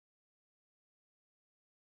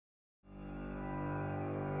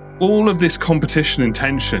all of this competition and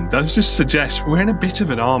tension does just suggest we're in a bit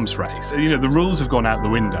of an arms race. You know, the rules have gone out the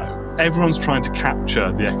window. Everyone's trying to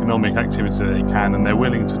capture the economic activity they can, and they're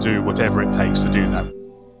willing to do whatever it takes to do that.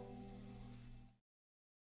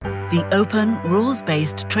 The open,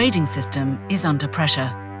 rules-based trading system is under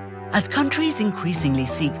pressure. As countries increasingly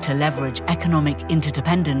seek to leverage economic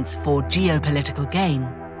interdependence for geopolitical gain,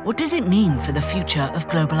 what does it mean for the future of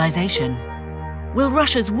globalization? Will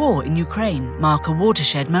Russia's war in Ukraine mark a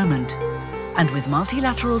watershed moment? And with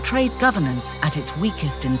multilateral trade governance at its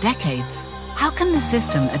weakest in decades, how can the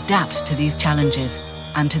system adapt to these challenges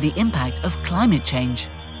and to the impact of climate change?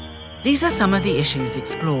 These are some of the issues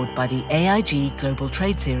explored by the AIG Global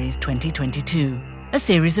Trade Series 2022, a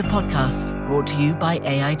series of podcasts brought to you by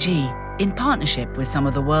AIG in partnership with some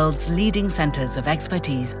of the world's leading centers of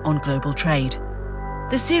expertise on global trade.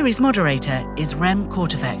 The series moderator is Rem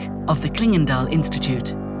Korteweg of the Klingendahl Institute.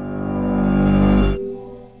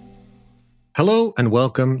 Hello and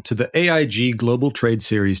welcome to the AIG Global Trade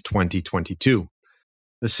Series 2022,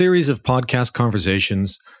 a series of podcast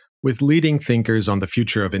conversations with leading thinkers on the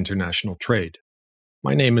future of international trade.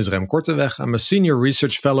 My name is Rem Korteweg. I'm a senior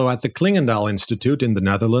research fellow at the Klingendahl Institute in the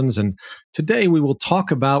Netherlands, and today we will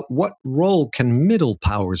talk about what role can middle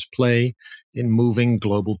powers play in moving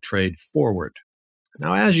global trade forward.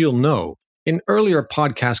 Now, as you'll know, in earlier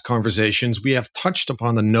podcast conversations, we have touched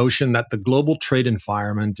upon the notion that the global trade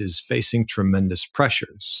environment is facing tremendous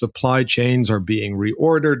pressures. Supply chains are being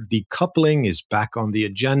reordered, decoupling is back on the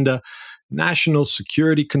agenda, national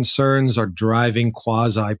security concerns are driving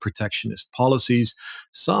quasi-protectionist policies.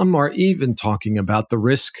 Some are even talking about the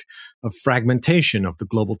risk of fragmentation of the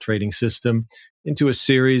global trading system into a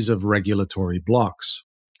series of regulatory blocks.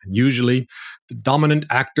 And usually, the dominant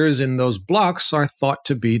actors in those blocks are thought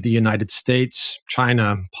to be the United States,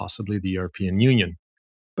 China, possibly the European Union.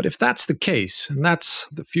 But if that's the case, and that's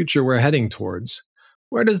the future we're heading towards,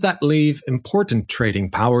 where does that leave important trading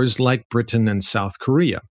powers like Britain and South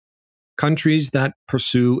Korea? Countries that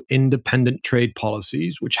pursue independent trade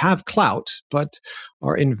policies, which have clout, but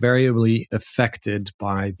are invariably affected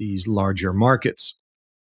by these larger markets.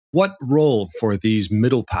 What role for these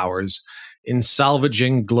middle powers in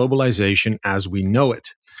salvaging globalization as we know it?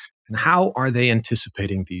 And how are they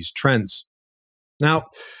anticipating these trends? Now,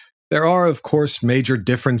 there are, of course, major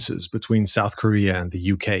differences between South Korea and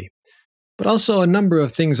the UK. But also a number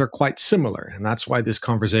of things are quite similar, and that's why this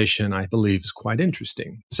conversation, I believe, is quite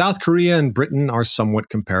interesting. South Korea and Britain are somewhat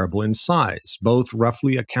comparable in size. Both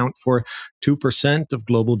roughly account for 2% of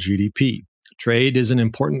global GDP. Trade is an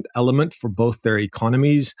important element for both their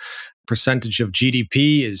economies. Percentage of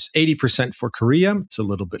GDP is 80% for Korea. It's a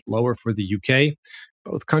little bit lower for the UK.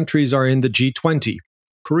 Both countries are in the G20.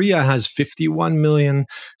 Korea has 51 million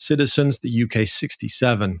citizens, the UK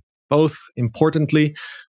 67. Both, importantly,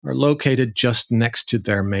 are located just next to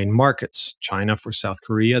their main markets, China for South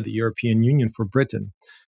Korea, the European Union for Britain.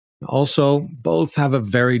 Also, both have a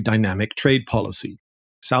very dynamic trade policy.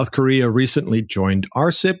 South Korea recently joined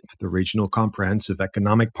RCEP, the Regional Comprehensive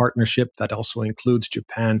Economic Partnership that also includes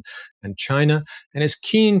Japan and China, and is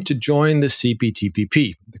keen to join the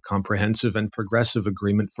CPTPP, the Comprehensive and Progressive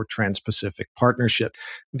Agreement for Trans-Pacific Partnership.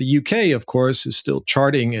 The UK, of course, is still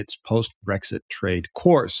charting its post-Brexit trade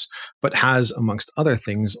course, but has, amongst other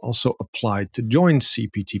things, also applied to join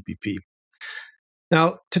CPTPP.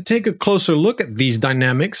 Now, to take a closer look at these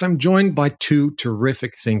dynamics, I'm joined by two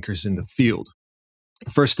terrific thinkers in the field.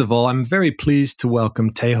 First of all, I'm very pleased to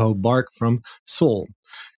welcome Tae-ho Park from Seoul.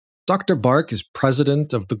 Dr. Park is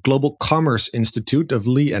president of the Global Commerce Institute of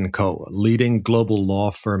Lee & Co., a leading global law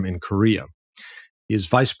firm in Korea. He is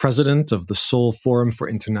vice president of the Seoul Forum for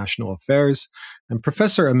International Affairs and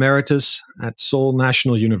professor emeritus at Seoul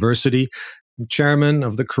National University and chairman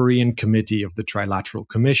of the Korean Committee of the Trilateral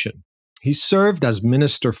Commission. He served as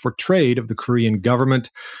Minister for Trade of the Korean government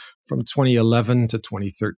from 2011 to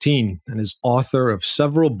 2013, and is author of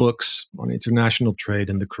several books on international trade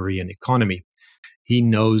and the Korean economy. He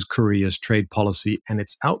knows Korea's trade policy and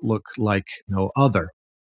its outlook like no other.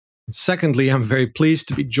 And secondly, I'm very pleased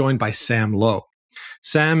to be joined by Sam Lowe.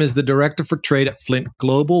 Sam is the Director for Trade at Flint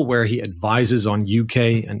Global, where he advises on UK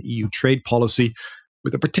and EU trade policy,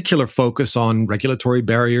 with a particular focus on regulatory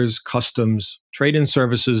barriers, customs, trade and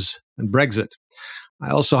services, and Brexit. I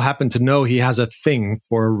also happen to know he has a thing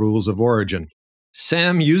for rules of origin.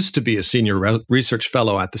 Sam used to be a senior research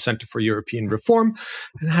fellow at the Centre for European Reform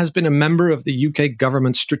and has been a member of the UK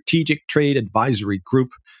government's Strategic Trade Advisory Group.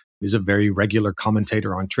 He's a very regular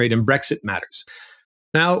commentator on trade and Brexit matters.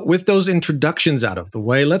 Now, with those introductions out of the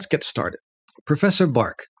way, let's get started. Professor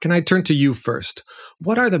Bark, can I turn to you first?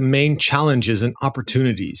 What are the main challenges and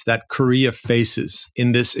opportunities that Korea faces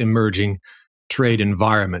in this emerging trade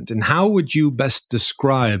environment? And how would you best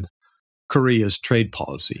describe Korea's trade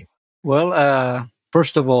policy? Well,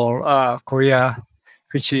 first of all, Korea,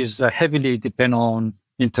 which is heavily dependent on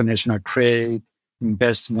international trade,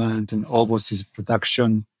 investment, and overseas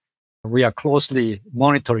production, we are closely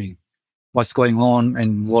monitoring what's going on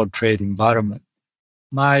in world trade environment.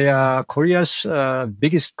 My Korea's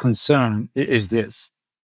biggest concern is this: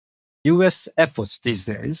 U.S. efforts these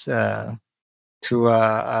days to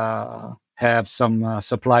have some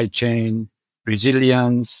supply chain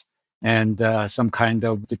resilience and some kind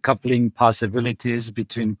of decoupling possibilities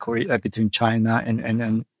between between China and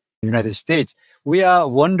the United States. We are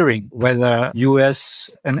wondering whether U.S.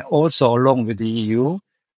 and also along with the EU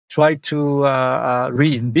try to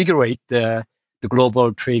reinvigorate the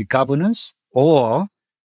global trade governance, or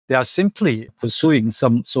they are simply pursuing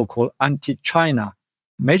some so-called anti-China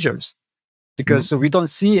measures, because we don't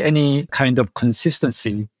see any kind of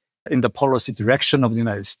consistency in the policy direction of the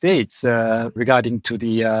United States regarding to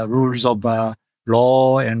the rules of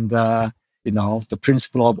law and the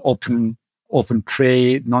principle of open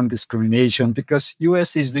trade, non-discrimination. Because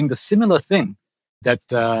U.S. is doing the similar thing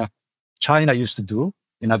that China used to do.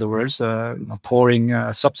 In other words,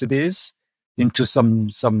 pouring subsidies into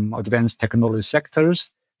some advanced technology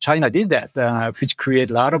sectors. China did that, which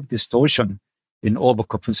created a lot of distortion in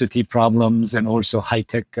overcapacity problems and also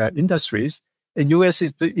high-tech industries. And U.S.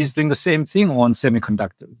 is doing the same thing on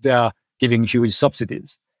semiconductors. They are giving huge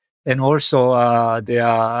subsidies. And also they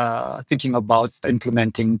are thinking about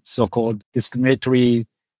implementing so-called discriminatory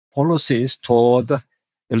policies toward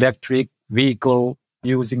electric vehicle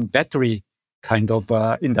using battery kind of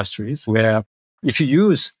industries, where if you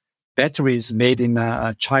use batteries made in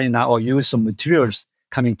China or use some materials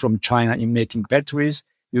coming from China in making batteries,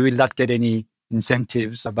 you will not get any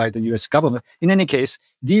incentives by the U.S. government. In any case,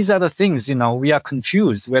 these are the things, we are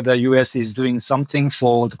confused whether U.S. is doing something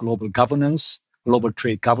for the global governance, global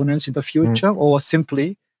trade governance in the future, or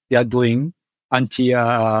simply they are doing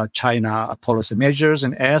anti-China policy measures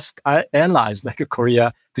and ask allies like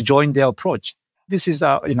Korea to join their approach. This is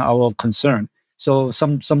our concern. So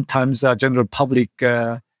sometimes general public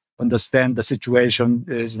understand the situation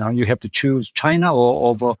is you have to choose China or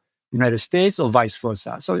over United States or vice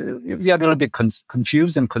versa. So we are a little bit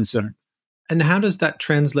confused and concerned. And how does that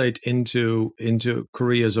translate into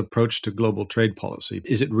Korea's approach to global trade policy?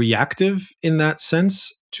 Is it reactive in that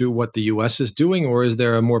sense to what the U.S. is doing, or is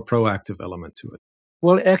there a more proactive element to it?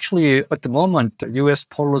 Well, actually, at the moment, U.S.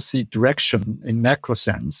 policy direction in macro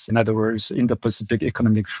sense, in other words, in the Pacific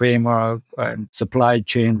Economic Framework and supply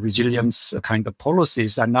chain resilience kind of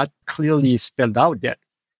policies are not clearly spelled out yet.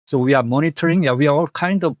 So we are monitoring. We are all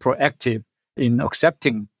kind of proactive in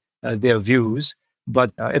accepting their views.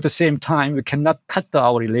 But at the same time, we cannot cut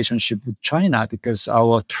our relationship with China because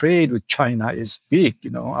our trade with China is big.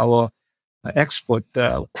 Our export,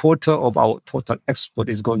 quarter of our total export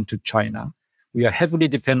is going to China. We are heavily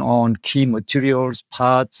dependent on key materials,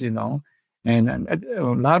 parts, and a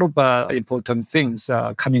lot of important things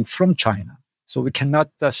coming from China. So we cannot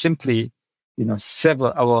simply,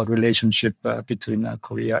 sever our relationship between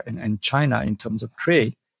Korea and China in terms of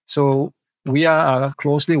trade. So we are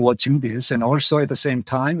closely watching this. And also at the same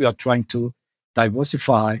time, we are trying to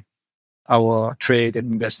diversify our trade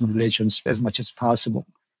and investment relations as much as possible.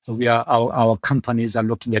 So our companies are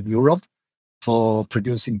looking at Europe for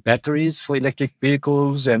producing batteries for electric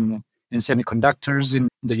vehicles and semiconductors in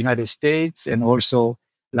the United States. And also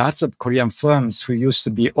lots of Korean firms who used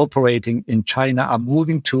to be operating in China are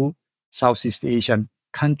moving to Southeast Asian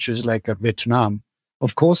countries like Vietnam.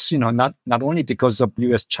 Of course, not only because of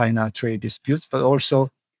U.S.-China trade disputes, but also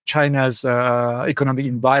China's economic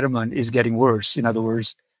environment is getting worse. In other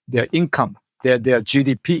words, their income, their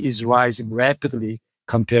GDP is rising rapidly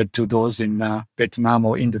compared to those in Vietnam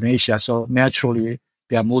or Indonesia. So naturally,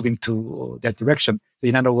 they are moving to that direction. So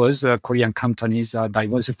in other words, Korean companies are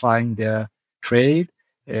diversifying their trade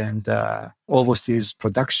and overseas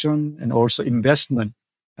production and also investment.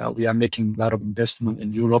 We are making a lot of investment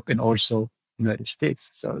in Europe and also United States.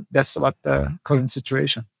 So that's what the current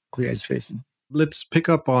situation Korea is facing. Let's pick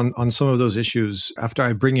up on some of those issues after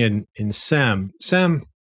I bring in Sam. Sam,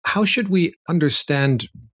 how should we understand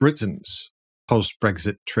Britain's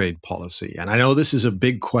post-Brexit trade policy? And I know this is a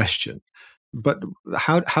big question, but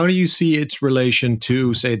how do you see its relation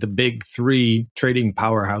to, say, the big three trading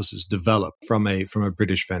powerhouses develop from a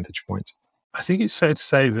British vantage point? I think it's fair to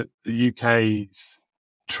say that the UK's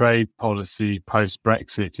trade policy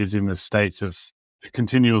post-Brexit is in a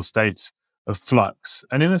continual state of flux.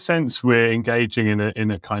 And in a sense, we're engaging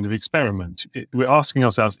in a kind of experiment. We're asking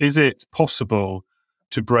ourselves, is it possible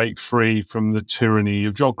to break free from the tyranny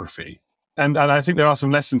of geography? And I think there are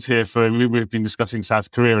some lessons here we've been discussing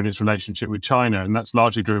South Korea and its relationship with China, and that's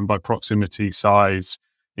largely driven by proximity, size,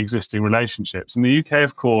 existing relationships. And the UK,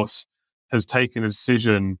 of course, has taken a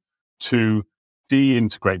decision to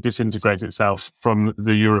disintegrate itself from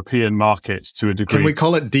the European market to a degree. Can we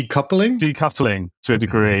call it decoupling? Decoupling to a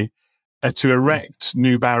degree, to erect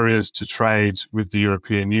new barriers to trade with the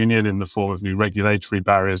European Union in the form of new regulatory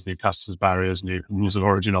barriers, new customs barriers, new rules of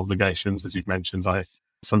origin obligations, as you've mentioned,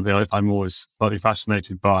 something I'm always slightly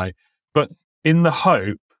fascinated by. But in the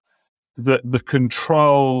hope that the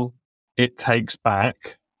control it takes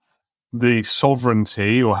back, the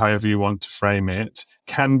sovereignty, or however you want to frame it,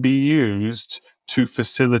 can be used to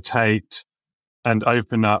facilitate and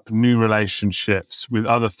open up new relationships with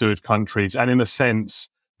other third countries. And in a sense,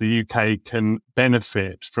 the UK can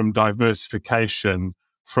benefit from diversification,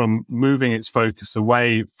 from moving its focus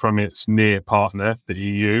away from its near partner, the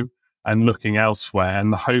EU, and looking elsewhere.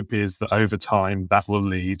 And the hope is that over time, that will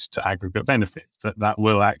lead to aggregate benefit, that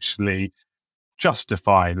will actually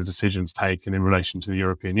justify the decisions taken in relation to the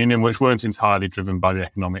European Union, which weren't entirely driven by the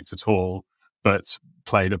economics at all, but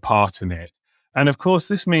played a part in it. And of course,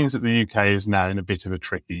 this means that the UK is now in a bit of a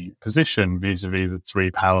tricky position vis-a-vis the three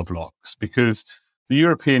power blocks, because the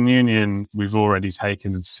European Union, we've already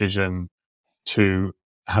taken the decision to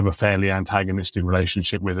have a fairly antagonistic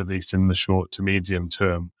relationship with, at least in the short to medium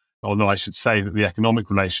term. Although I should say that the economic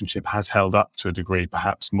relationship has held up to a degree,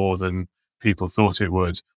 perhaps more than people thought it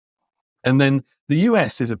would. And then the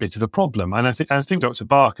US is a bit of a problem. And I think Dr.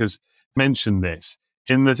 Bach has mentioned this,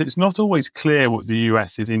 in that it's not always clear what the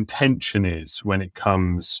US's intention is when it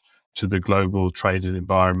comes to the global traded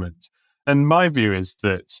environment. And my view is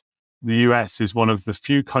that the US is one of the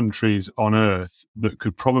few countries on earth that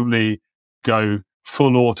could probably go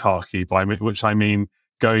full autarky, by which I mean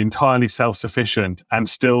go entirely self-sufficient and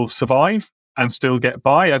still survive and still get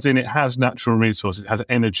by, as in it has natural resources, it has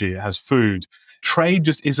energy, it has food. Trade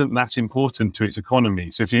just isn't that important to its economy.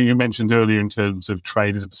 So if you mentioned earlier in terms of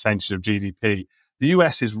trade as a percentage of GDP, the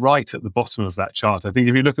US is right at the bottom of that chart. I think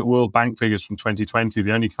if you look at World Bank figures from 2020,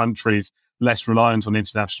 the only countries less reliant on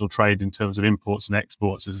international trade in terms of imports and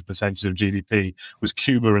exports as a percentage of GDP was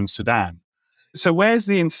Cuba and Sudan. So where's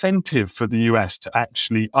the incentive for the US to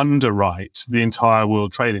actually underwrite the entire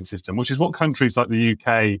world trading system, which is what countries like the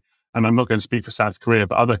UK, and I'm not going to speak for South Korea,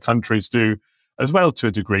 but other countries do as well to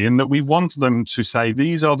a degree, in that we want them to say,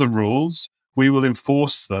 these are the rules, we will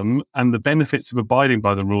enforce them, and the benefits of abiding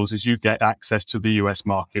by the rules is you get access to the US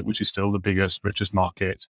market, which is still the biggest, richest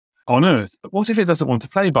market on earth. But what if it doesn't want to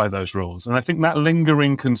play by those rules? And I think that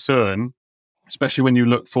lingering concern, especially when you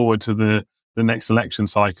look forward to the next election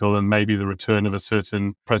cycle and maybe the return of a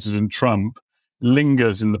certain President Trump,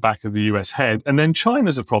 lingers in the back of the US head. And then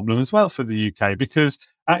China's a problem as well for the UK, because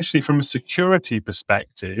actually from a security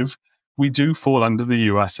perspective, we do fall under the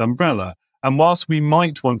US umbrella. And whilst we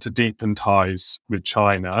might want to deepen ties with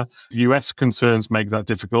China, US concerns make that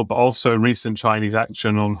difficult, but also recent Chinese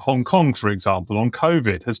action on Hong Kong, for example, on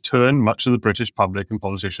COVID, has turned much of the British public and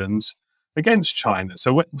politicians against China.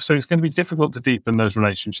 So it's going to be difficult to deepen those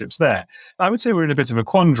relationships there. I would say we're in a bit of a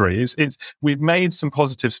quandary. We've made some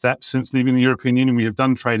positive steps since leaving the European Union. We have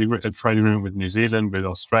done trade agreement with New Zealand, with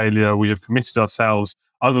Australia. We have committed ourselves,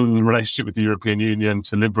 other than the relationship with the European Union,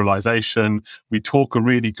 to liberalisation. We talk a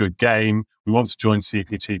really good game. We want to join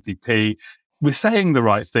CPTPP. We're saying the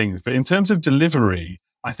right things, but in terms of delivery,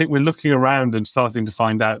 I think we're looking around and starting to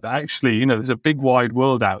find out that actually, there's a big wide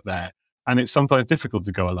world out there, and it's sometimes difficult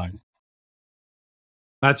to go alone.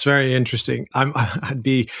 That's very interesting. I'd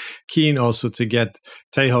be keen also to get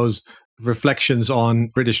Teiho's reflections on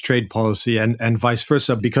British trade policy and vice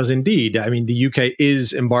versa, because indeed, I mean, the UK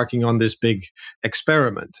is embarking on this big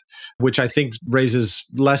experiment, which I think raises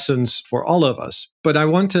lessons for all of us. But I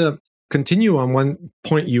want to continue on one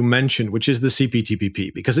point you mentioned, which is the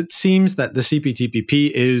CPTPP, because it seems that the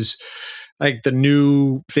CPTPP is like the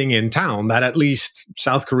new thing in town that at least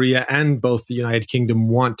South Korea and both the United Kingdom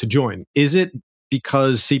want to join. Is it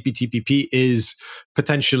because CPTPP is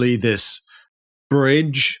potentially this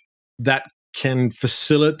bridge that can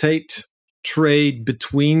facilitate trade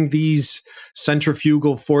between these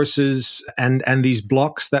centrifugal forces and these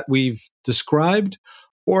blocks that we've described?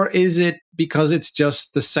 Or is it because it's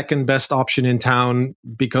just the second best option in town,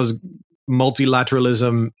 because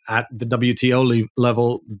multilateralism at the WTO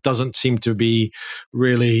level doesn't seem to be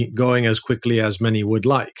really going as quickly as many would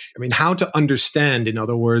like? I mean, how to understand, in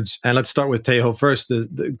other words, and let's start with Teiho first,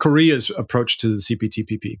 the Korea's approach to the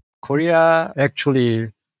CPTPP. Korea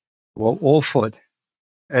actually were offered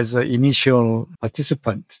as an initial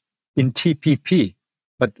participant in TPP.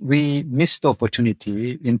 But we missed the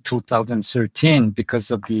opportunity in 2013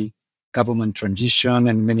 because of the government transition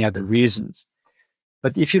and many other reasons.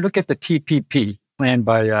 But if you look at the TPP planned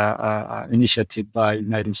by initiative by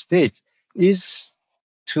United States, is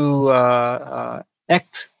to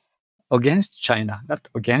act against China, not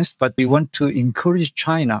against, but we want to encourage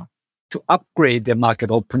China to upgrade their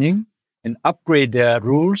market opening and upgrade their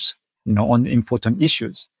rules, on important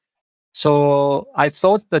issues. So I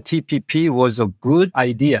thought the TPP was a good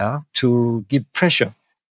idea to give pressure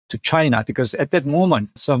to China, because at that moment,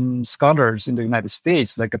 some scholars in the United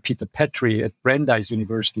States, like Peter Petrie at Brandeis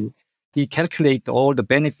University, he calculated all the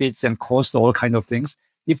benefits and costs, all kind of things.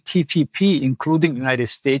 If TPP, including the United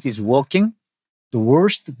States, is working, the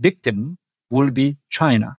worst victim will be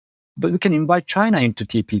China. But we can invite China into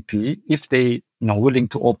TPP if they are willing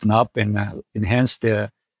to open up and enhance their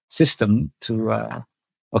system to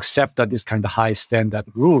accept that this kind of high standard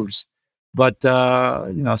rules. But,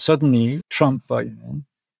 suddenly Trump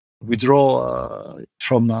withdraw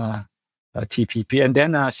from TPP and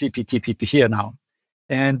then CPTPP here now.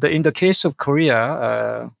 And in the case of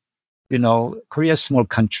Korea, Korea is a small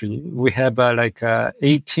country. We have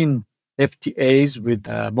 18 FTAs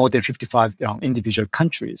with more than 55 individual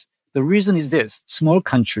countries. The reason is this: small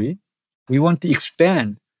country, we want to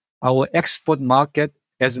expand our export market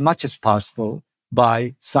as much as possible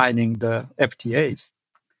by signing the FTAs.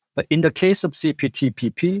 But in the case of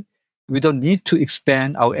CPTPP, we don't need to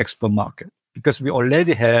expand our export market because we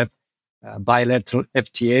already have bilateral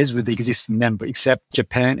FTAs with the existing member, except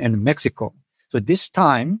Japan and Mexico. So this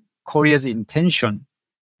time, Korea's intention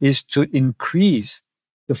is to increase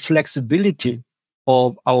the flexibility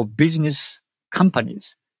of our business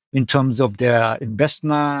companies in terms of their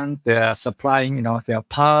investment, their supplying, their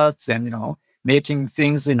parts and, making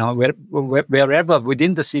things, wherever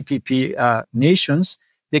within the CPP nations,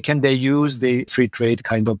 they use the free trade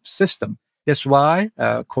kind of system. That's why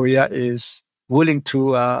Korea is willing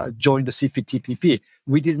to join the CPTPP.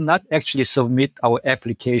 We did not actually submit our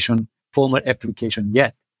formal application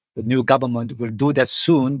yet. The new government will do that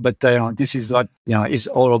soon, but this is what is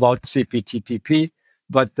all about CPTPP.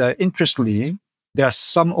 But interestingly, there are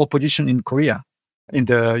some opposition in Korea, in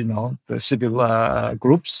the civil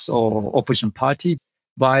groups or opposition party.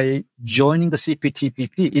 By joining the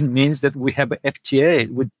CPTPP, it means that we have an FTA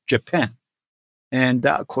with Japan, and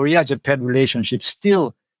Korea-Japan relationship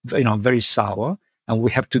still, very sour, and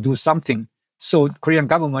we have to do something. So Korean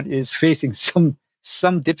government is facing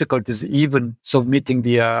some difficulties, even submitting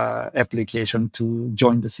the application to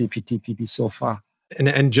join the CPTPP so far.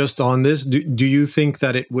 And just on this, do you think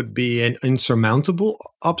that it would be an insurmountable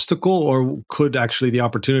obstacle, or could actually the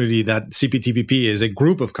opportunity that CPTPP is a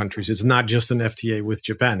group of countries, it's not just an FTA with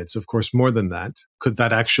Japan, it's of course more than that, could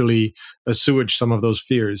that actually assuage some of those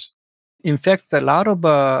fears? In fact, a lot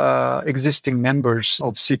of existing members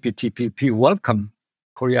of CPTPP welcome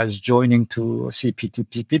Korea's joining to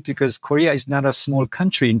CPTPP because Korea is not a small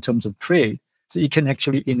country in terms of trade. So it can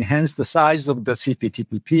actually enhance the size of the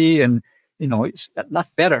CPTPP and it's a lot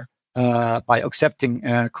better by accepting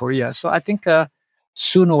Korea. So I think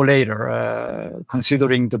sooner or later,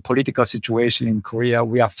 considering the political situation in Korea,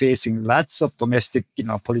 we are facing lots of domestic,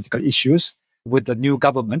 political issues with the new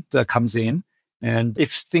government that comes in. And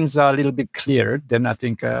if things are a little bit clearer, then I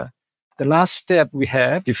think the last step we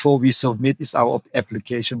have before we submit is our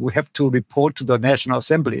application. We have to report to the National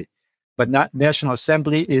Assembly. But National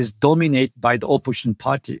Assembly is dominated by the opposition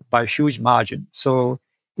party by a huge margin. So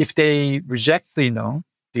if they reject,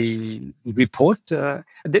 the report,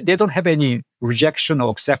 they don't have any rejection or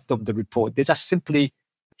accept of the report. They just simply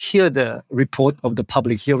hear the report of the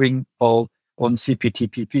public hearing on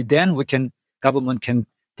CPTPP. Then government can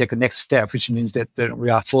take a next step, which means that we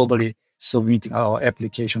are formally submitting our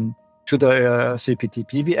application to the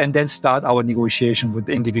CPTPP and then start our negotiation with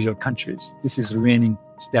the individual countries. This is remaining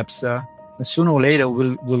steps. Sooner or later,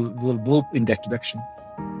 we'll move in that direction.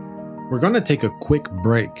 We're going to take a quick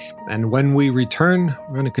break, and when we return,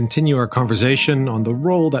 we're going to continue our conversation on the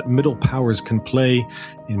role that middle powers can play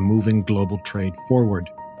in moving global trade forward.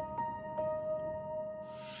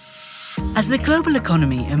 As the global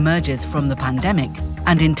economy emerges from the pandemic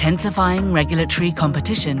and intensifying regulatory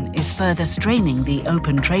competition is further straining the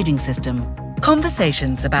open trading system,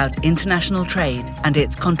 conversations about international trade and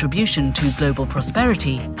its contribution to global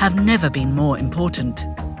prosperity have never been more important.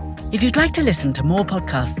 If you'd like to listen to more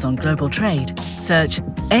podcasts on global trade, search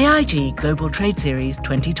AIG Global Trade Series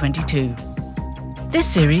 2022. This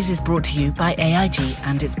series is brought to you by AIG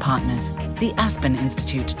and its partners, the Aspen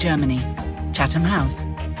Institute, Germany, Chatham House,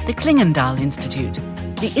 the Klingendahl Institute,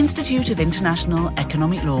 the Institute of International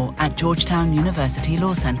Economic Law at Georgetown University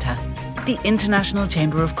Law Centre, the International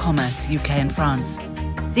Chamber of Commerce, UK and France,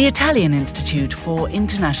 the Italian Institute for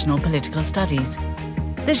International Political Studies,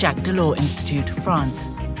 the Jacques Delors Institute, France,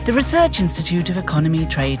 the Research Institute of Economy,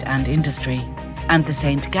 Trade and Industry, and the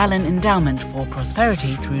St. Gallen Endowment for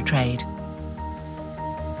Prosperity Through Trade.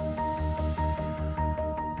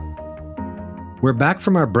 We're back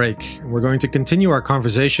from our break, and we're going to continue our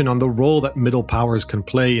conversation on the role that middle powers can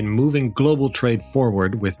play in moving global trade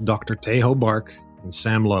forward with Dr. Tae-Ho Bark and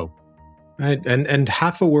Sam Low. Right, and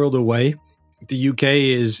half a world away, the UK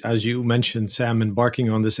is, as you mentioned, Sam, embarking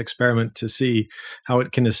on this experiment to see how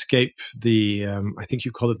it can escape the, I think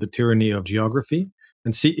you call it the tyranny of geography.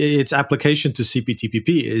 And see, its application to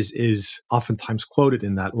CPTPP is oftentimes quoted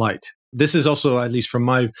in that light. This is also, at least from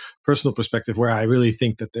my personal perspective, where I really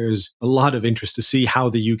think that there's a lot of interest to see how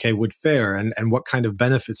the UK would fare and what kind of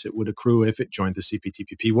benefits it would accrue if it joined the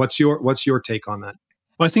CPTPP. What's your take on that?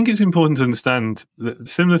 Well, I think it's important to understand that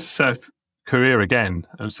similar to South Korea again,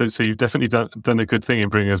 so you've definitely done a good thing in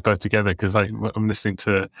bringing us both together, because I'm listening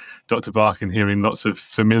to Dr. Bark and hearing lots of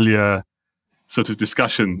familiar sort of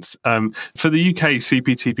discussions. For the UK,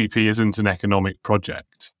 CPTPP isn't an economic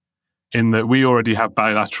project, in that we already have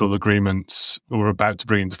bilateral agreements, or we're about to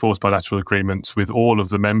bring into force bilateral agreements with all of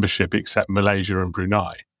the membership except Malaysia and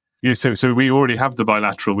Brunei. So we already have the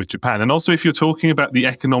bilateral with Japan. And also, if you're talking about the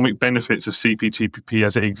economic benefits of CPTPP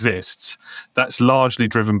as it exists, that's largely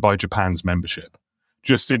driven by Japan's membership,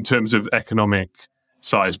 just in terms of economic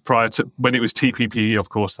size. Prior to when it was TPP, of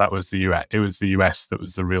course, that was the US. It was the US that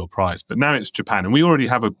was the real prize. But now it's Japan. And we already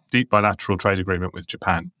have a deep bilateral trade agreement with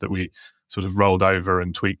Japan that we sort of rolled over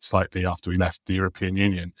and tweaked slightly after we left the European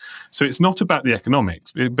Union. So it's not about the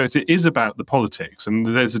economics, but it is about the politics. And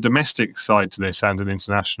there's a domestic side to this and an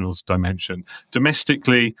international dimension.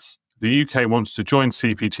 Domestically, the UK wants to join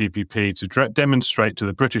CPTPP to demonstrate to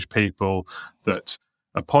the British people that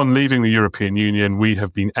upon leaving the European Union, we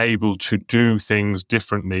have been able to do things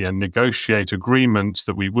differently and negotiate agreements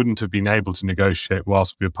that we wouldn't have been able to negotiate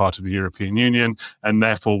whilst we were part of the European Union, and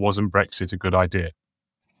therefore wasn't Brexit a good idea.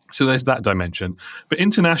 So there's that dimension. But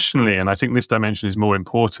internationally, and I think this dimension is more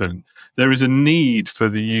important, there is a need for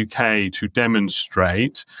the UK to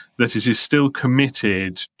demonstrate that it is still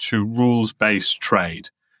committed to rules-based trade.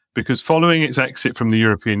 Because following its exit from the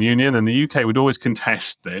European Union, and the UK would always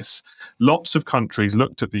contest this, lots of countries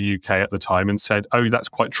looked at the UK at the time and said, oh, that's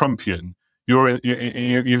quite Trumpian.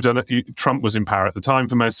 You've done it. Trump was in power at the time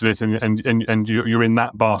for most of it, and you're in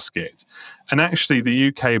that basket. And actually, the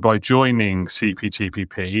UK, by joining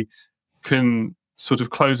CPTPP, can sort of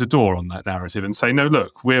close a door on that narrative and say, no,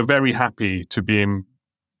 look, we're very happy to be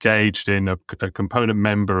engaged in a component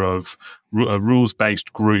member of a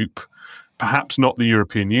rules-based group, perhaps not the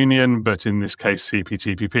European Union, but in this case,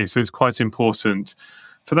 CPTPP. So it's quite important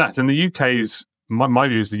for that. And the UK's My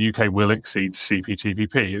view is the UK will exceed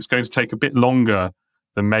CPTPP. It's going to take a bit longer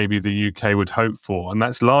than maybe the UK would hope for. And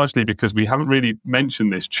that's largely because we haven't really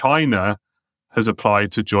mentioned this. China has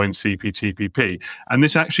applied to join CPTPP. And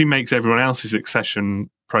this actually makes everyone else's accession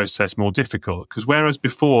process more difficult. Because whereas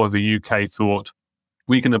before the UK thought,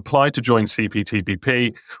 we can apply to join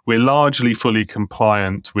CPTPP, we're largely fully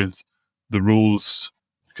compliant with the rules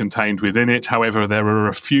contained within it. However, there are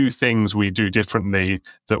a few things we do differently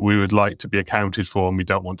that we would like to be accounted for, and we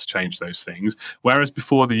don't want to change those things. Whereas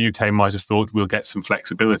before, the UK might have thought we'll get some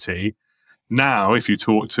flexibility. Now, if you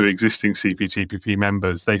talk to existing CPTPP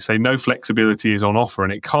members, they say no flexibility is on offer,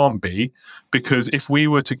 and it can't be, because if we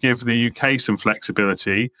were to give the UK some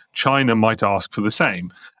flexibility, China might ask for the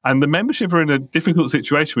same. And the membership are in a difficult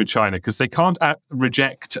situation with China because they can't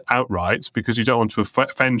reject outright because you don't want to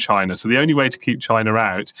offend China. So the only way to keep China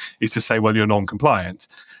out is to say, well, you're non-compliant.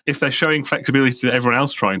 If they're showing flexibility to everyone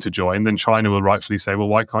else trying to join, then China will rightfully say, well,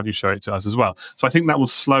 why can't you show it to us as well? So I think that will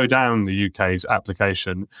slow down the UK's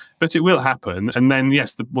application, but it will happen. And then,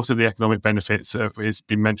 yes, what are the economic benefits? It's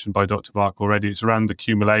been mentioned by Dr. Bark already. It's around the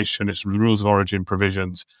accumulation, it's the rules of origin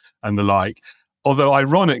provisions and the like. Although,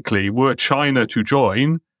 ironically, were China to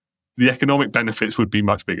join, the economic benefits would be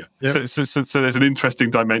much bigger. Yep. So there's an interesting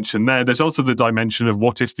dimension there. There's also the dimension of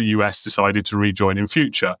what if the US decided to rejoin in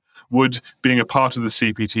future? Would being a part of the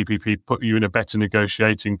CPTPP put you in a better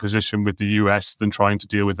negotiating position with the US than trying to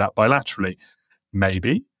deal with that bilaterally?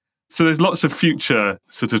 Maybe. So there's lots of future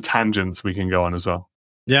sort of tangents we can go on as well.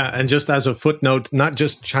 Yeah, and just as a footnote, not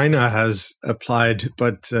just China has applied,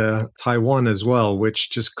 but Taiwan as well,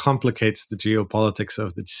 which just complicates the geopolitics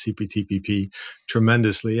of the CPTPP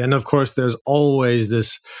tremendously. And of course, there's always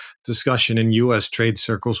this discussion in US trade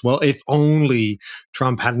circles. Well, if only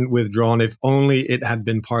Trump hadn't withdrawn, if only it had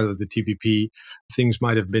been part of the TPP, things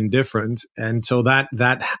might have been different. And so that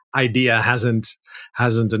idea hasn't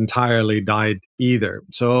entirely died either.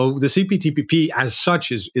 So the CPTPP as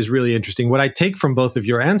such is really interesting. What I take from both of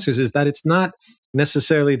your answers is that it's not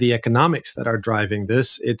necessarily the economics that are driving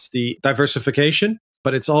this. It's the diversification,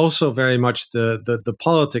 but it's also very much the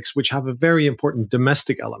politics, which have a very important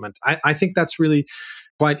domestic element. I think that's really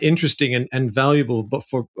quite interesting and valuable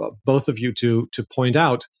for both of you to point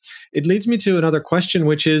out. It leads me to another question,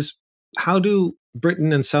 which is, how do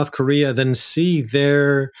Britain and South Korea then see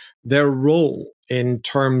their role in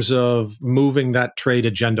terms of moving that trade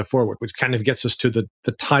agenda forward, which kind of gets us to the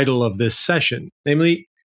title of this session, namely,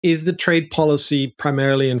 is the trade policy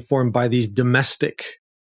primarily informed by these domestic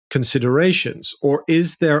considerations, or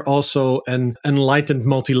is there also an enlightened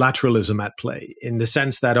multilateralism at play, in the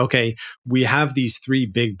sense that, okay, we have these three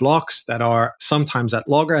big blocks that are sometimes at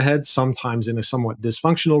loggerheads, sometimes in a somewhat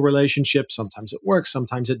dysfunctional relationship, sometimes it works,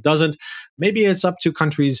 sometimes it doesn't. Maybe it's up to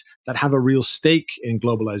countries that have a real stake in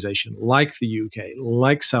globalization, like the UK,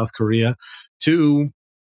 like South Korea, to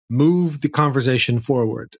move the conversation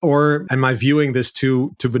forward. Or am I viewing this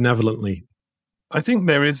too benevolently? I think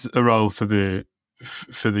there is a role for the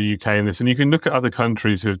UK in this, and you can look at other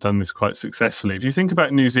countries who have done this quite successfully. If you think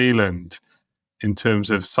about New Zealand in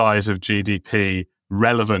terms of size of GDP,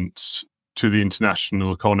 relevance to the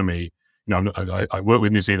international economy, I work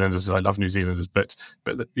with New Zealanders, I love New Zealanders, but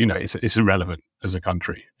it's irrelevant as a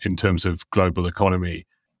country in terms of global economy.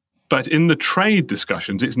 But in the trade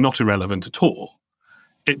discussions, it's not irrelevant at all.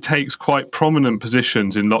 It takes quite prominent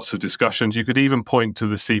positions in lots of discussions. You could even point to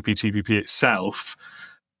the CPTPP itself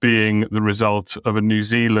being the result of a New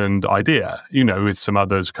Zealand idea, with some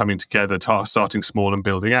others coming together, starting small and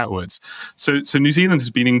building outwards. So New Zealand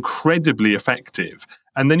has been incredibly effective.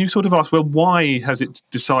 And then you sort of ask, well, why has it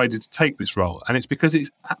decided to take this role? And it's because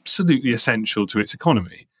it's absolutely essential to its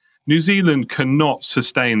economy. New Zealand cannot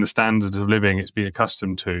sustain the standard of living it's been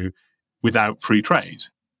accustomed to without free trade.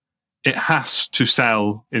 It has to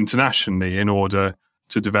sell internationally in order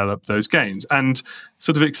to develop those gains. And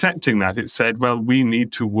sort of accepting that, it said, well, we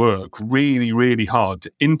need to work really, really hard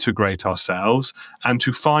to integrate ourselves and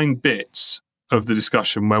to find bits of the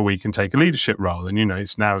discussion where we can take a leadership role. And,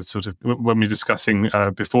 it's now sort of, when we were discussing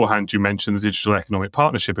beforehand, you mentioned the Digital Economic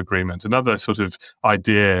Partnership Agreement, another sort of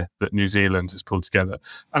idea that New Zealand has pulled together.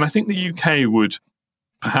 And I think the UK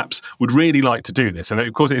would really like to do this. And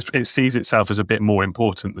of course, it sees itself as a bit more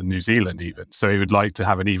important than New Zealand even. So it would like to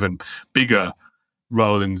have an even bigger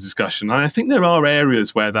role in the discussion. And I think there are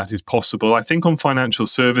areas where that is possible. I think on financial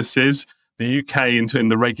services, the UK in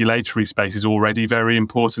the regulatory space is already very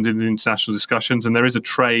important in the international discussions. And there is a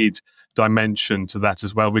trade dimension to that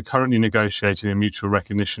as well. We're currently negotiating a mutual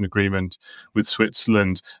recognition agreement with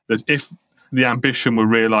Switzerland that, if the ambition were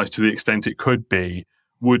realised to the extent it could be,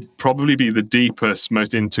 would probably be the deepest,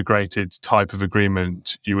 most integrated type of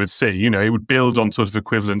agreement you would see. It would build on sort of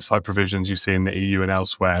equivalent type provisions you see in the EU and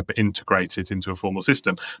elsewhere, but integrate it into a formal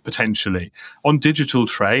system, potentially. On digital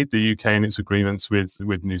trade, the UK in its agreements with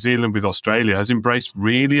New Zealand, with Australia, has embraced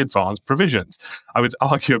really advanced provisions. I would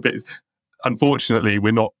argue a bit, unfortunately,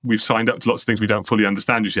 we've signed up to lots of things we don't fully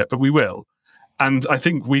understand just yet, but we will. And I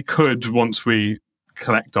think we could, once we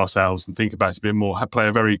collect ourselves and think about it a bit more, play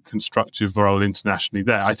a very constructive role internationally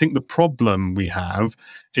there. I think the problem we have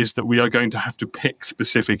is that we are going to have to pick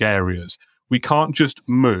specific areas. We can't just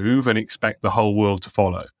move and expect the whole world to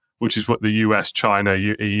follow, which is what the US, China,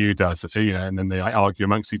 EU does, and then they argue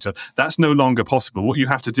amongst each other. That's no longer possible. What you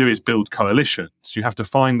have to do is build coalitions. You have to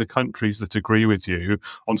find the countries that agree with you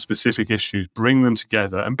on specific issues, bring them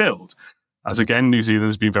together and build. As again, New Zealand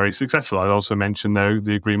has been very successful. I also mentioned, though,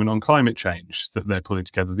 the agreement on climate change, that they're pulling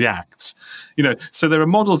together the acts. So there are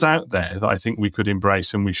models out there that I think we could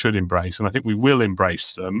embrace and we should embrace, and I think we will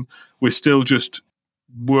embrace them. We're still just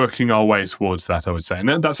working our way towards that, I would say.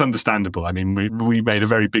 And that's understandable. I mean, we made a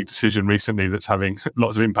very big decision recently that's having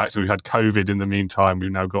lots of impacts. We've had COVID in the meantime.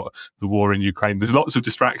 We've now got the war in Ukraine. There's lots of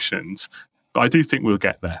distractions, but I do think we'll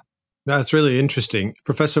get there. That's really interesting.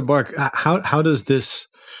 Professor Bork, how does this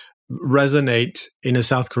resonate in a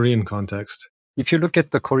South Korean context? If you look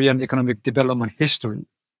at the Korean economic development history,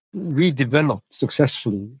 we developed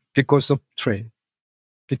successfully because of trade,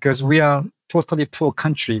 because we are totally poor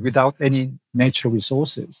country without any natural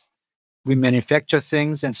resources. We manufacture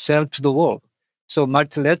things and sell to the world. So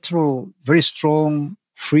multilateral, very strong,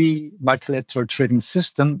 free multilateral trading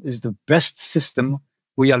system is the best system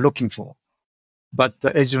we are looking for. But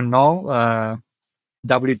as you know,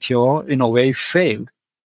 WTO in a way failed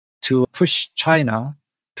to push China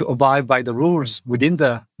to abide by the rules within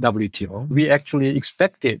the WTO. We actually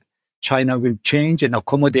expected China will change and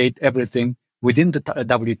accommodate everything within the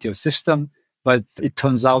WTO system, but it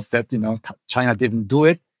turns out that China didn't do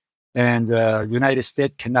it, and United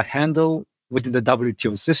States cannot handle within the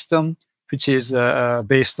WTO system, which is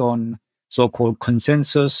based on so-called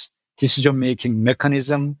consensus decision-making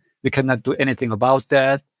mechanism. We cannot do anything about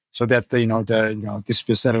that, so that the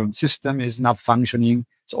dispute settlement system is not functioning.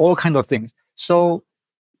 So all kind of things. So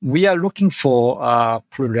we are looking for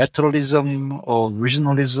plurilateralism or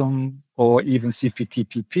regionalism or even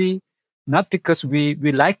CPTPP, not because we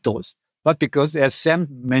like those, but because, as Sam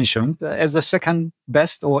mentioned, as a second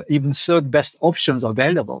best or even third best options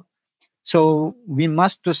available. So we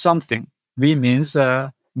must do something. We means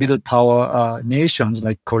middle power nations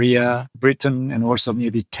like Korea, Britain, and also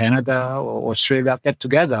maybe Canada or Australia get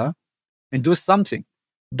together and do something.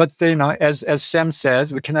 But as Sam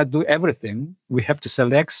says, we cannot do everything. We have to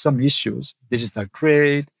select some issues: digital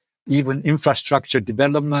trade, even infrastructure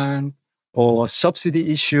development, or subsidy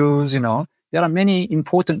issues. There are many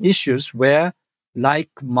important issues where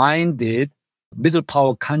like-minded middle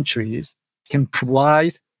power countries can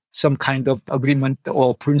provide some kind of agreement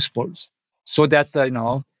or principles, so that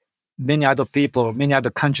many other people, many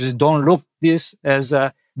other countries don't look this as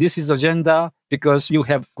this is agenda because you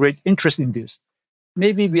have great interest in this.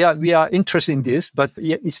 Maybe we are interested in this, but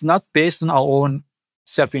it's not based on our own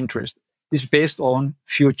self-interest. It's based on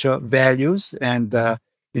future values and the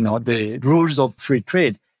rules of free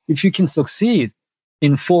trade. If you can succeed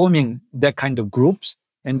in forming that kind of groups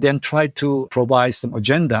and then try to provide some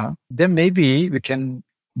agenda, then maybe we can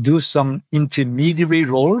do some intermediary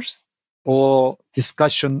roles or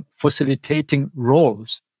discussion facilitating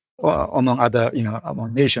roles among other,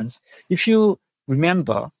 among nations. If you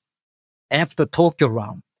remember, after Tokyo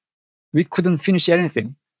round, we couldn't finish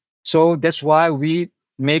anything. So that's why we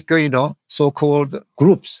make, so-called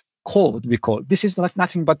groups, code we call. This is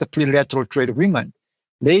nothing but the plurilateral trade agreement.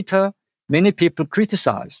 Later, many people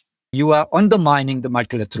criticize you are undermining the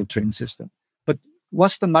multilateral trading system. But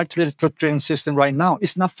what's the multilateral trading system right now?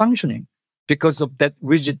 It's not functioning because of that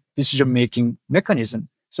rigid decision-making mechanism.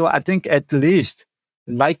 So I think at least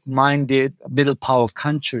like-minded middle power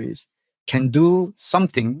countries can do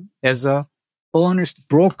something as a honest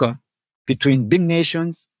broker between big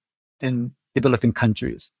nations and developing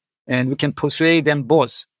countries. And we can persuade them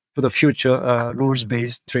both for the future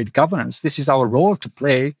rules-based trade governance. This is our role to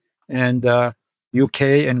play. And UK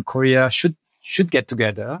and Korea should get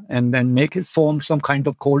together and then make it form some kind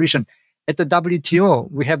of coalition. At the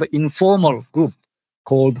WTO, we have an informal group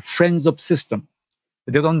called Friends of System.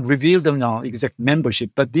 They don't reveal them now, exact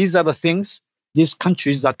membership, but these are the things. These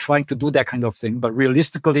countries are trying to do that kind of thing, but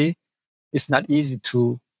realistically, it's not easy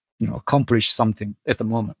to, accomplish something at the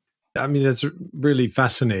moment. I mean, that's really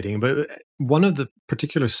fascinating. But one of the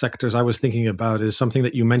particular sectors I was thinking about is something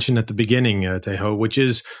that you mentioned at the beginning, Taeho, which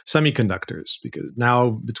is semiconductors. Because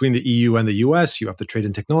now between the EU and the US, you have the Trade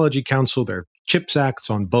and Technology Council. There are CHIPS Acts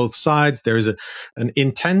on both sides. There is an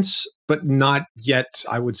intense, but not yet,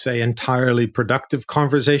 I would say, entirely productive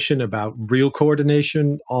conversation about real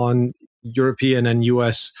coordination on European and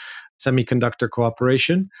US semiconductor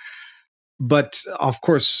cooperation. But of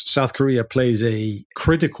course, South Korea plays a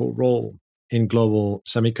critical role in global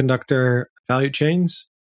semiconductor value chains.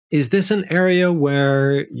 Is this an area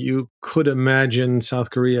where you could imagine South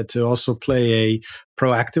Korea to also play a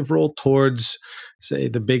proactive role towards, say,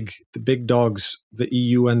 the big dogs, the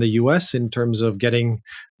EU and the US, in terms of getting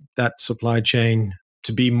that supply chain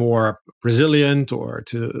to be more resilient or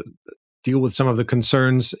to deal with some of the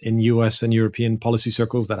concerns in US and European policy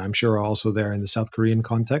circles that I'm sure are also there in the South Korean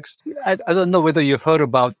context? I don't know whether you've heard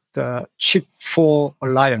about the Chip 4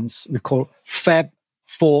 Alliance. We call Fab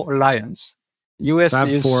 4 Alliance. US Fab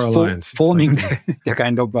is 4 Alliance. forming the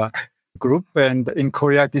kind of group. And in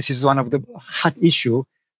Korea, this is one of the hot issue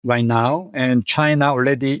right now. And China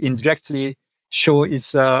already indirectly show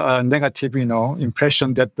its negative,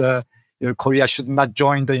 impression that Korea should not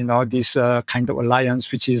join this kind of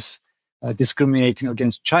alliance, which is discriminating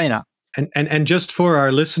against China. And just for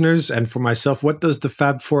our listeners and for myself, what does the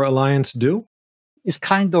Fab 4 Alliance do? It's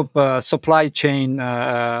kind of a supply chain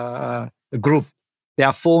group. They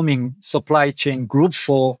are forming supply chain group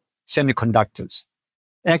for semiconductors.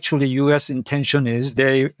 Actually, U.S. intention is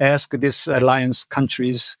they ask these alliance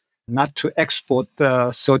countries not to export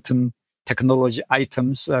certain technology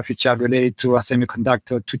items which are related to a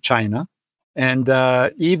semiconductor to China. And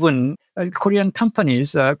even Korean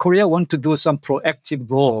companies, Korea want to do some proactive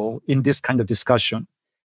role in this kind of discussion.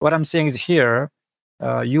 What I'm saying is here,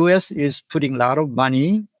 U.S. is putting a lot of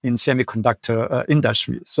money in semiconductor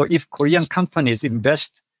industry. So if Korean companies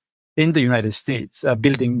invest in the United States,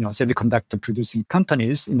 building semiconductor producing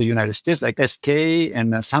companies in the United States like SK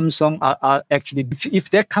and Samsung are actually, if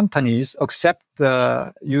their companies accept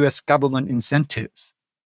the U.S. government incentives,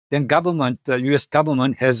 then the U.S.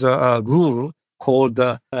 government has a rule called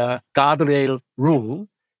the guardrail rule,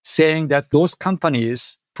 saying that those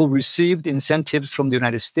companies who received incentives from the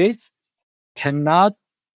United States cannot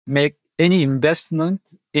make any investment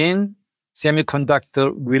in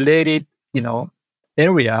semiconductor related,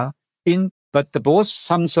 area but both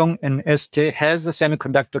Samsung and SK has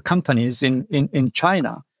semiconductor companies in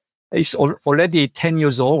China. It's already 10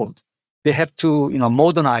 years old. They have to,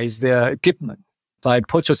 modernize their equipment by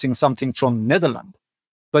purchasing something from Netherlands.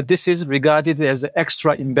 But this is regarded as an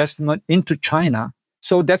extra investment into China.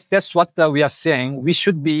 So that's what we are saying. We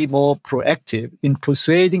should be more proactive in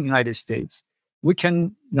persuading the United States. We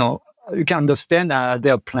can, you can understand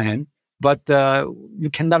their plan, but you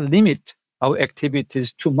cannot limit our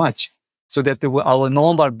activities too much so that our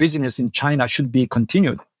normal business in China should be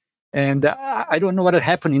continued. And I don't know what will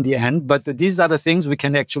happen in the end, but these are the things we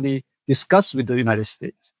can actually discuss with the United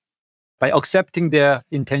States by accepting their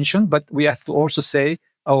intention. But we have to also say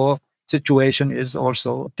our situation is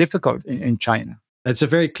also difficult in China. It's a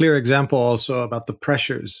very clear example also about the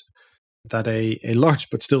pressures that a large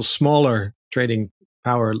but still smaller trading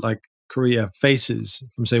power like Korea faces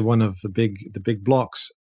from, say, one of the big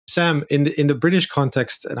blocs. Sam, in the British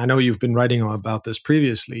context, and I know you've been writing about this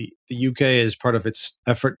previously, the UK, as part of its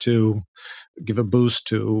effort to give a boost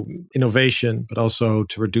to innovation, but also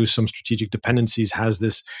to reduce some strategic dependencies, has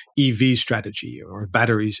this EV strategy or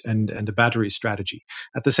batteries and a battery strategy.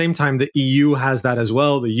 At the same time, the EU has that as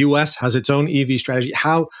well. The US has its own EV strategy.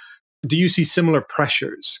 How do you see similar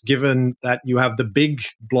pressures, given that you have the big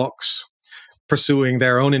blocs pursuing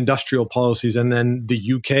their own industrial policies and then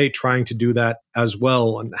the UK trying to do that as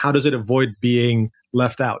well? And how does it avoid being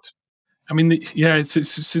left out? I mean, so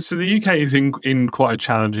the UK is in quite a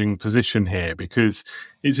challenging position here because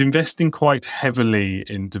it's investing quite heavily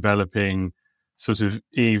in developing sort of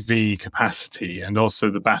EV capacity and also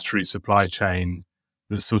the battery supply chain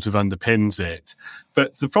that sort of underpins it.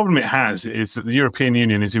 But the problem it has is that the European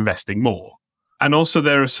Union is investing more. And also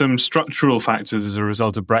there are some structural factors as a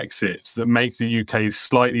result of Brexit that make the UK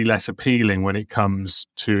slightly less appealing when it comes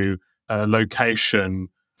to a location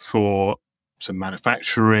for some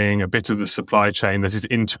manufacturing, a bit of the supply chain that is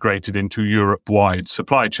integrated into Europe-wide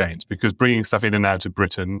supply chains, because bringing stuff in and out of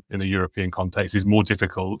Britain in a European context is more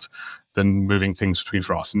difficult than moving things between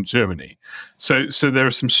France and Germany. So there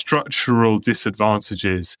are some structural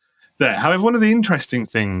disadvantages there. However, one of the interesting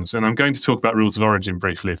things, and I'm going to talk about rules of origin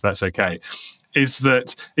briefly, if that's okay, is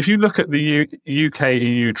that if you look at the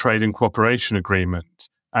UK-EU Trade and Cooperation Agreement,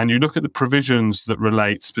 and you look at the provisions that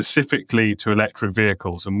relate specifically to electric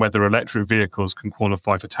vehicles and whether electric vehicles can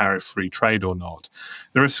qualify for tariff-free trade or not,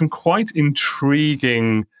 there are some quite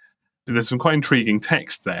intriguing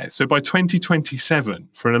text there. So by 2027,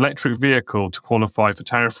 for an electric vehicle to qualify for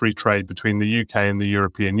tariff-free trade between the UK and the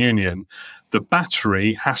European Union, the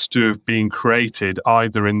battery has to have been created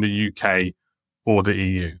either in the UK or the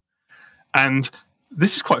EU. And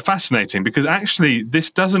this is quite fascinating because actually this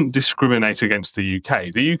doesn't discriminate against the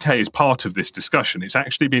UK. The UK is part of this discussion. It's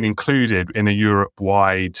actually been included in a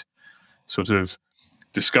Europe-wide sort of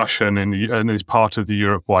discussion and is part of the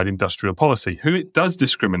Europe-wide industrial policy. Who it does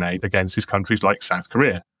discriminate against is countries like South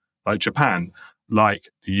Korea, like Japan, like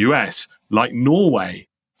the US, like Norway.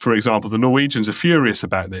 For example, the Norwegians are furious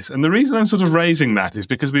about this. And the reason I'm sort of raising that is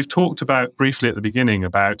because we've talked about briefly at the beginning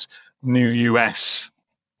about new US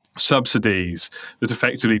subsidies that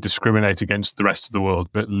effectively discriminate against the rest of the world,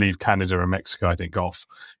 but leave Canada and Mexico, I think, off.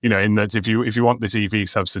 In that if you want this EV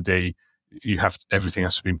subsidy, everything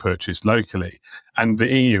has to be purchased locally. And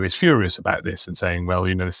the EU is furious about this and saying, well,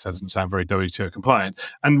 this doesn't sound very WTO compliant.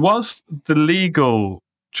 And whilst the legal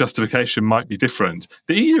justification might be different,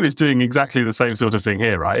 the EU is doing exactly the same sort of thing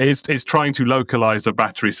here, right? It's trying to localize the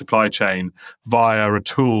battery supply chain via a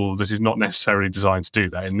tool that is not necessarily designed to do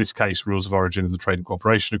that. In this case, rules of origin of the Trade and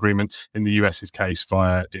Cooperation Agreement. In the US's case,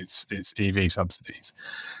 via its EV subsidies.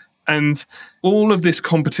 And all of this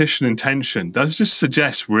competition and tension does just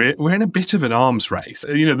suggest we're in a bit of an arms race.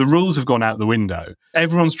 The rules have gone out the window.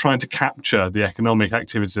 Everyone's trying to capture the economic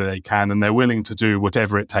activity they can, and they're willing to do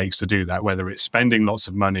whatever it takes to do that, whether it's spending lots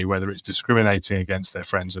of money, whether it's discriminating against their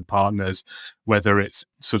friends and partners, whether it's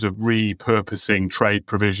sort of repurposing trade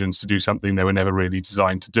provisions to do something they were never really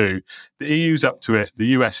designed to do. The EU's up to it. The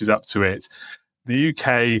US is up to it. The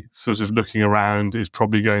UK, sort of looking around, is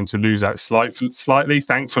probably going to lose out slightly.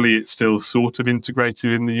 Thankfully, it's still sort of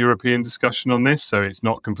integrated in the European discussion on this, so it's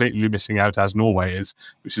not completely missing out as Norway is,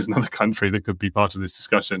 which is another country that could be part of this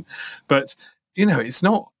discussion. But, it's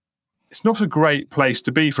not a great place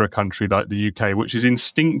to be for a country like the UK, which is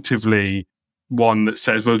instinctively one that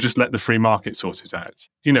says, well, just let the free market sort it out.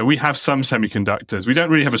 We have some semiconductors. We don't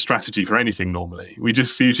really have a strategy for anything normally. We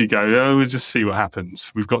just usually go, we'll just see what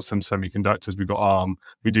happens. We've got some semiconductors. We've got ARM.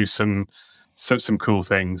 We do some cool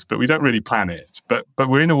things, but we don't really plan it. But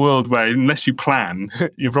we're in a world where unless you plan,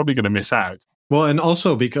 you're probably going to miss out. Well, and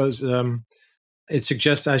also because it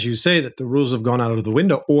suggests, as you say, that the rules have gone out of the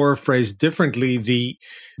window, or phrased differently,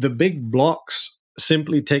 the big blocks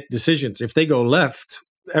simply take decisions. If they go left,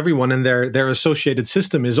 everyone in their associated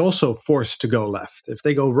system is also forced to go left. If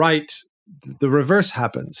they go right, the reverse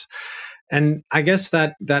happens. And I guess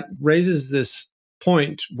that raises this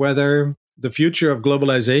point whether the future of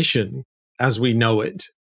globalization as we know it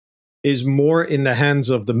is more in the hands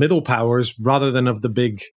of the middle powers rather than of the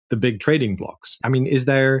big trading blocks. I mean, is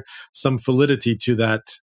there some validity to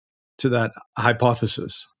that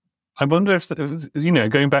hypothesis? I wonder if,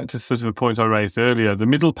 going back to sort of a point I raised earlier, the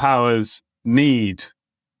middle powers need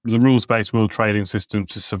the rules-based world trading system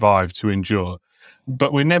to survive, to endure.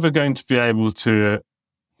 But we're never going to be able to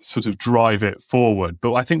sort of drive it forward.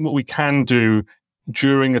 But I think what we can do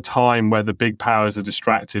during a time where the big powers are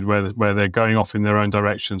distracted, where they're going off in their own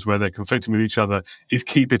directions, where they're conflicting with each other, is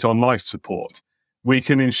keep it on life support. We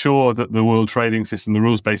can ensure that the world trading system, the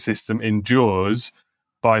rules-based system, endures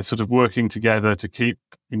by sort of working together to keep,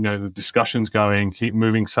 the discussions going, keep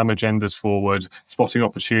moving some agendas forward, spotting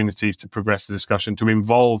opportunities to progress the discussion, to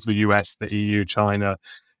involve the US, the EU, China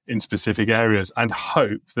in specific areas, and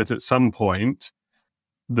hope that at some point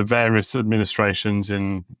the various administrations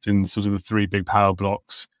in sort of the three big power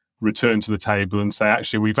blocks return to the table and say,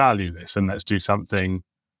 actually, we value this and let's do something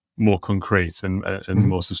more concrete and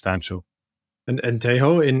more substantial. And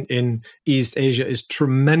Teiho in East Asia is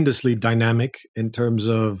tremendously dynamic in terms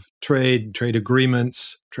of trade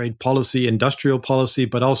agreements, trade policy, industrial policy,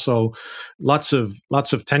 but also lots of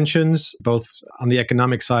tensions, both on the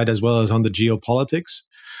economic side as well as on the geopolitics.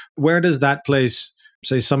 Where does that place,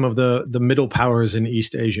 say, some of the middle powers in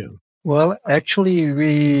East Asia? Well, actually,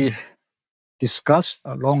 we discussed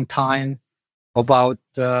a long time about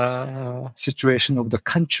the situation of the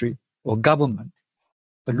country or government.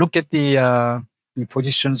 But look at the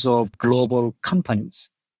positions of global companies.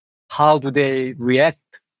 How do they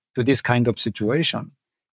react to this kind of situation?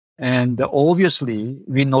 And obviously,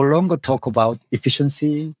 we no longer talk about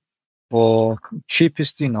efficiency or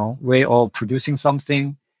cheapest, way of producing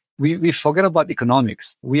something. We forget about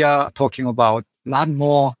economics. We are talking about a lot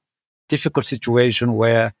more difficult situation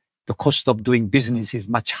where the cost of doing business is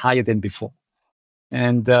much higher than before.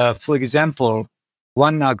 And for example,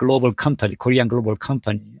 one global company, Korean global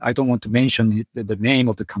company, I don't want to mention the name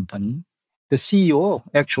of the company. The CEO,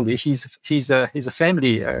 actually, he's a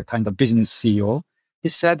family kind of business CEO. He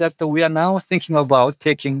said that we are now thinking about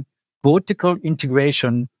taking vertical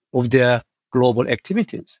integration of their global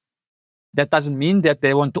activities. That doesn't mean that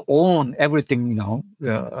they want to own everything,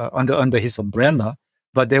 under his umbrella,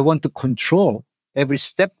 but they want to control every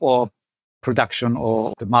step of production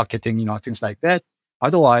or the marketing, things like that.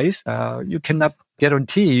 Otherwise, you cannot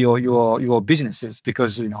guarantee your businesses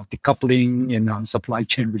because, decoupling and supply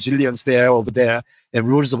chain resilience over there, and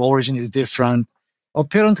rules of origin is different.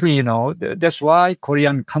 Apparently, that's why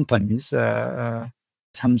Korean companies,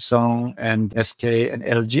 Samsung and SK and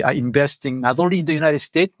LG are investing not only in the United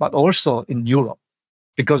States, but also in Europe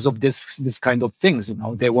because of this kind of things.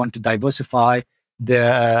 They want to diversify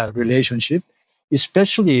their relationship,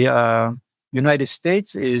 especially United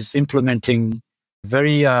States is implementing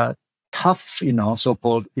very tough,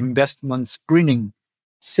 so-called investment screening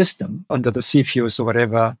system under the CFIUS or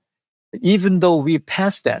whatever. Even though we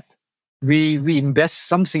passed that, we invest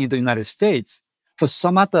something in the United States for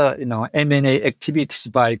some other, M&A activities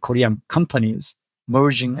by Korean companies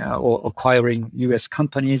merging or acquiring U.S.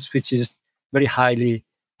 companies, which is very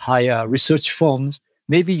high research firms.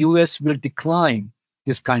 Maybe U.S. will decline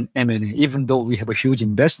this kind of M&A, even though we have a huge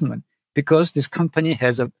investment, because this company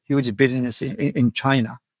has a huge business in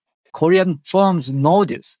China. Korean firms know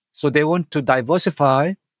this, so they want to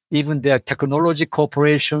diversify even their technology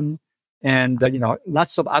cooperation and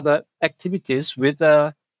lots of other activities.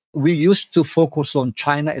 We used to focus on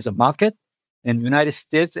China as a market and United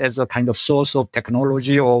States as a kind of source of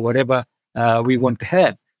technology or whatever we want to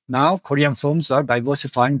have. Now, Korean firms are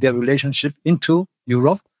diversifying their relationship into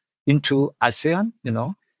Europe, into ASEAN,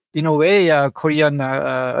 in a way, Korean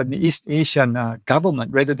and East Asian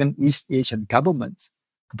government rather than East Asian governments.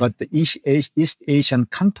 But the East Asian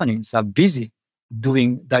companies are busy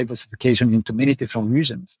doing diversification into many different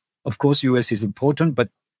regions. Of course, US is important, but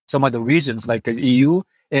some other regions like the EU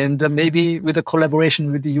and maybe with a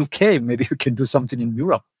collaboration with the UK, maybe we can do something in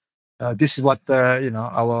Europe. This is what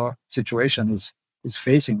our situation is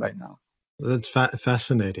facing right now. That's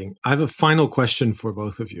fascinating. I have a final question for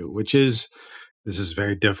both of you, which is, this is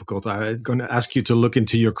very difficult. I'm going to ask you to look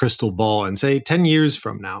into your crystal ball and say 10 years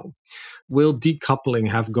from now, will decoupling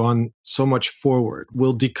have gone so much forward?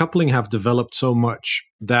 Will decoupling have developed so much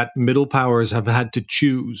that middle powers have had to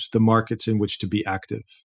choose the markets in which to be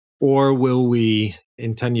active? Or will we,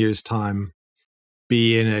 in 10 years' time,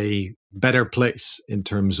 be in a better place in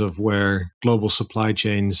terms of where global supply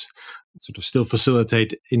chains sort of still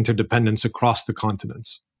facilitate interdependence across the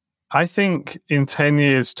continents? I think in 10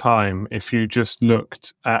 years' time, if you just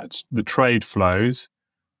looked at the trade flows,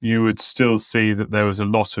 you would still see that there was a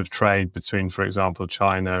lot of trade between, for example,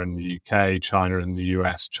 China and the UK, China and the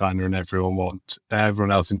US, China and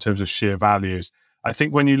everyone else in terms of sheer values. I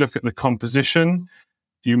think when you look at the composition,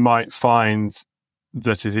 you might find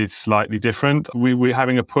that it is slightly different. We're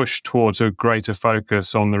having a push towards a greater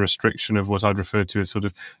focus on the restriction of what I'd refer to as sort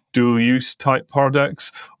of dual-use type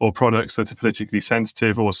products or products that are politically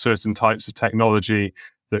sensitive or certain types of technology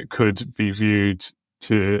that could be viewed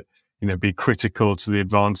to be critical to the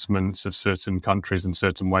advancements of certain countries and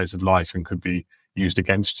certain ways of life and could be used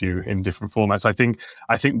against you in different formats.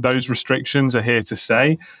 I think those restrictions are here to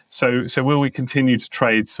stay. So will we continue to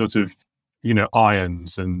trade sort of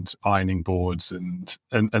irons and ironing boards and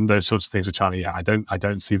those sorts of things with China? Yeah, I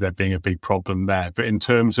don't see there being a big problem there. But in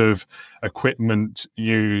terms of equipment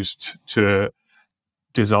used to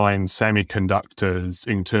design semiconductors,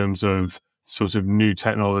 in terms of sort of new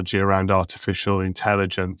technology around artificial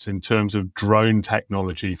intelligence, in terms of drone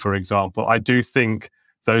technology, for example, I do think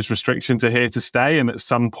those restrictions are here to stay. And at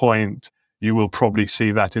some point, you will probably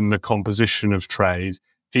see that in the composition of trade,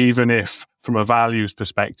 even if from a values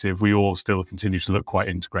perspective, we all still continue to look quite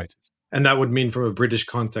integrated. And that would mean from a British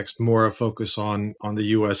context, more a focus on the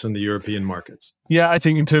US and the European markets. Yeah, I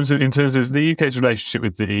think in terms of the UK's relationship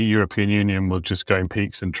with the European Union will just go in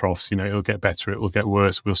peaks and troughs. It'll get better, it will get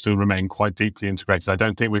worse. We'll still remain quite deeply integrated. I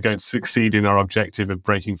don't think we're going to succeed in our objective of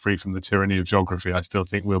breaking free from the tyranny of geography. I still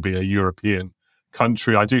think we'll be a European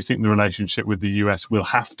country. I do think the relationship with the US will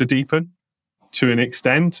have to deepen to an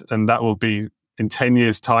extent, and that will be in 10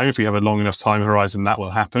 years' time. If we have a long enough time horizon, that will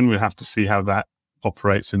happen. We'll have to see how that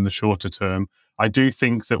operates in the shorter term. I do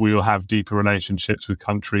think that we will have deeper relationships with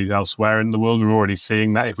countries elsewhere in the world. We're already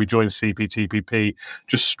seeing that. If we join CPTPP,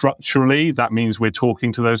 just structurally, that means we're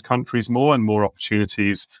talking to those countries more and more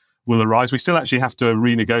opportunities will arise. We still actually have to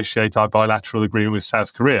renegotiate our bilateral agreement with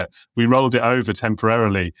South Korea. We rolled it over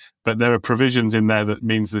temporarily, but there are provisions in there that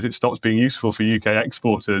means that it stops being useful for UK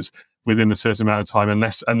exporters within a certain amount of time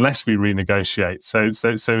unless we renegotiate.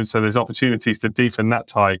 So there's opportunities to deepen that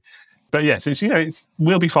tie. But yes,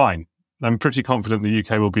 we'll be fine. I'm pretty confident the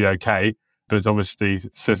UK will be okay, but obviously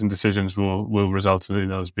certain decisions will result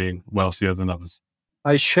in us being wealthier than others.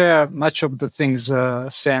 I share much of the things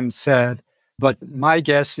Sam said, but my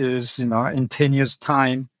guess is, in 10 years'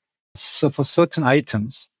 time, so for certain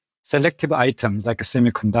items, selective items like a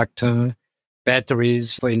semiconductor,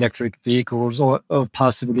 batteries for electric vehicles, or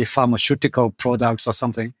possibly pharmaceutical products or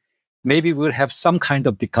something, maybe we'll have some kind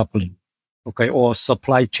of decoupling. Okay, or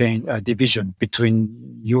supply chain division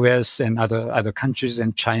between US and other countries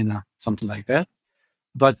and China, something like that.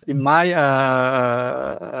 But in my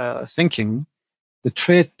thinking, the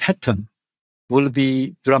trade pattern will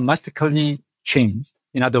be dramatically changed.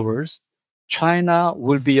 In other words, China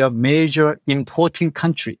will be a major importing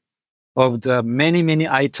country of the many, many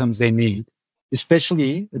items they need.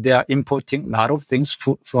 Especially, they are importing a lot of things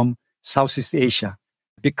from Southeast Asia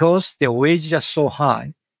because their wages are so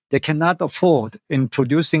high. They cannot afford in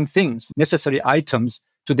producing things, necessary items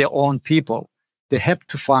to their own people. They have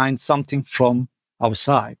to find something from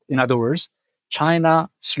outside. In other words, China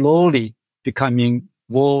slowly becoming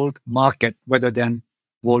world market rather than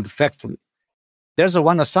world factory. There's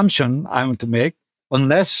one assumption I want to make.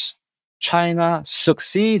 Unless China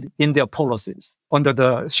succeed in their policies under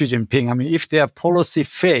the Xi Jinping, if their policy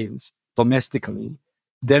fails domestically,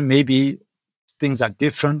 then maybe things are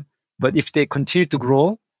different. But if they continue to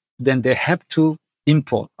grow, then they have to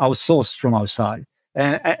import, outsource from outside.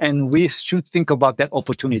 And we should think about that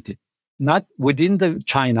opportunity. Not within the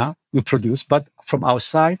China we produce, but from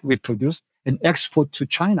outside we produce and export to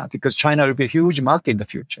China because China will be a huge market in the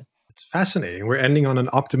future. It's fascinating. We're ending on an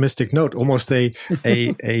optimistic note, almost a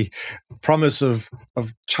promise of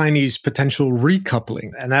Chinese potential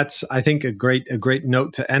recoupling. And that's, I think, a great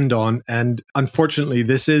note to end on. And unfortunately,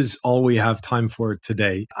 this is all we have time for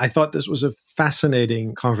today. I thought this was a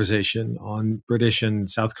fascinating conversation on British and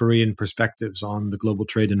South Korean perspectives on the global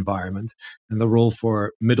trade environment and the role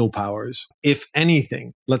for middle powers. If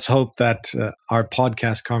anything, let's hope that our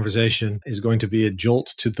podcast conversation is going to be a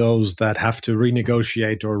jolt to those that have to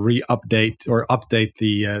renegotiate or update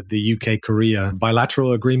the UK-Korea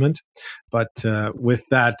bilateral agreement. But with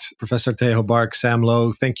that, Professor Tae-ho Park, Sam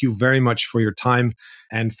Low, thank you very much for your time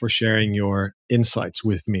and for sharing your insights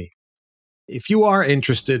with me. If you are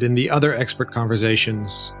interested in the other expert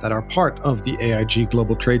conversations that are part of the AIG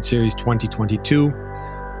Global Trade Series 2022,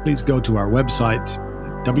 please go to our website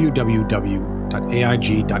at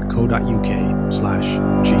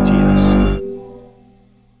www.aig.co.uk/GTS.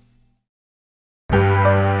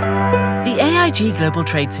 The AIG Global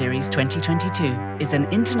Trade Series 2022 is an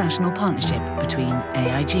international partnership between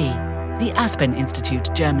AIG, the Aspen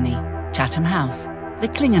Institute, Germany, Chatham House, the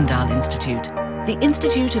Klingendahl Institute, the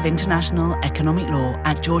Institute of International Economic Law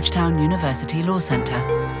at Georgetown University Law Center,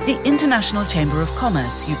 the International Chamber of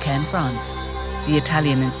Commerce, UK and France, the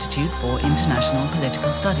Italian Institute for International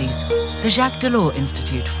Political Studies, the Jacques Delors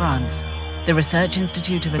Institute, France, the Research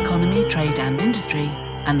Institute of Economy, Trade and Industry,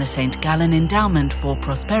 and the St. Gallen Endowment for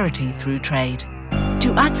Prosperity Through Trade.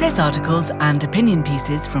 To access articles and opinion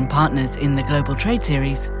pieces from partners in the Global Trade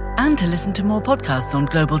Series, and to listen to more podcasts on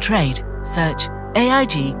global trade, search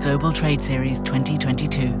AIG Global Trade Series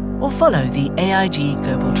 2022 or follow the AIG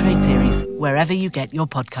Global Trade Series wherever you get your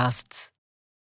podcasts.